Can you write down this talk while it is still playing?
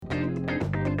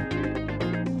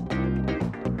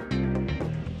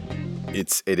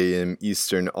It's 8 a.m.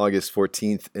 Eastern, August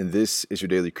 14th, and this is your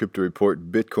daily crypto report.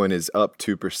 Bitcoin is up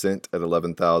 2% at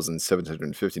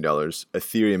 $11,750.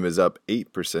 Ethereum is up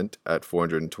 8% at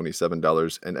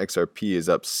 $427, and XRP is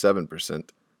up 7%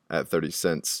 at 30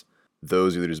 cents.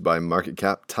 Those are leaders by market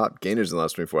cap. Top gainers in the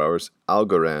last 24 hours.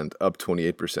 Algorand up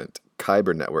 28%,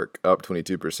 Kyber Network up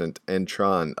 22%, and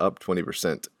Tron up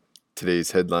 20%.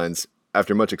 Today's headlines.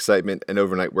 After much excitement and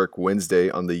overnight work Wednesday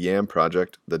on the YAM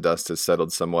project, the dust has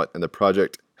settled somewhat and the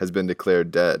project has been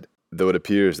declared dead, though it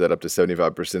appears that up to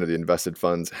 75% of the invested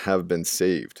funds have been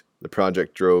saved. The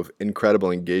project drove incredible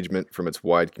engagement from its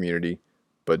wide community,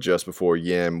 but just before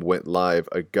YAM went live,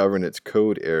 a governance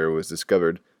code error was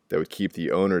discovered that would keep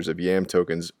the owners of YAM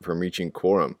tokens from reaching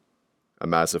quorum. A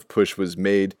massive push was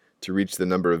made to reach the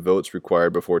number of votes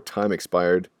required before time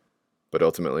expired, but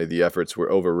ultimately the efforts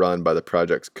were overrun by the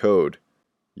project's code.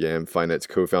 YAM Finance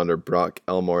co-founder Brock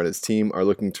Elmore and his team are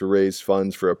looking to raise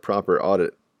funds for a proper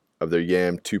audit of their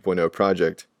YAM 2.0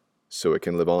 project so it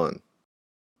can live on.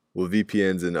 Well,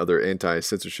 VPNs and other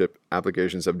anti-censorship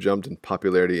applications have jumped in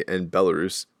popularity in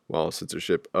Belarus, while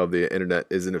censorship of the internet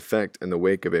is in effect in the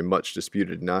wake of a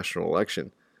much-disputed national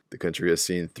election. The country has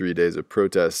seen 3 days of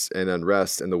protests and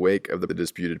unrest in the wake of the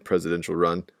disputed presidential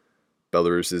run.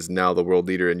 Belarus is now the world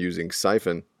leader in using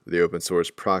Siphon, the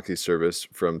open-source proxy service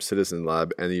from Citizen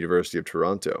Lab and the University of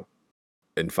Toronto.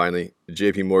 And finally,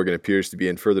 JPMorgan appears to be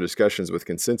in further discussions with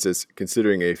ConsenSys,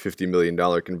 considering a $50 million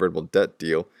convertible debt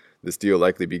deal. This deal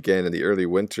likely began in the early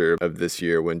winter of this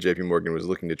year when JPMorgan was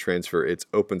looking to transfer its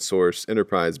open-source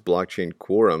enterprise blockchain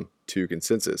Quorum to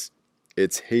ConsenSys.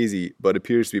 It's hazy, but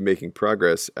appears to be making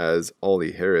progress as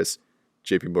Ollie Harris,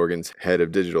 JPMorgan's head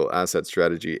of digital asset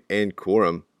strategy and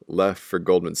Quorum, left for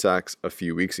Goldman Sachs a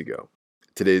few weeks ago.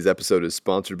 Today's episode is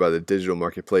sponsored by the digital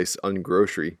marketplace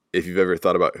Ungrocery. If you've ever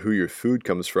thought about who your food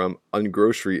comes from,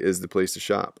 Ungrocery is the place to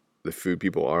shop. The food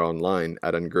people are online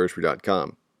at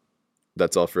ungrocery.com.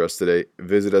 That's all for us today.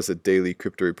 Visit us at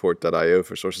dailycryptoreport.io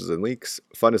for sources and links.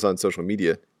 Find us on social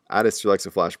media, add us to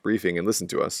Alexa Flash Briefing, and listen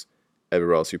to us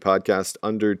everywhere else you podcast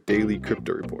under Daily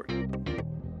Crypto Report.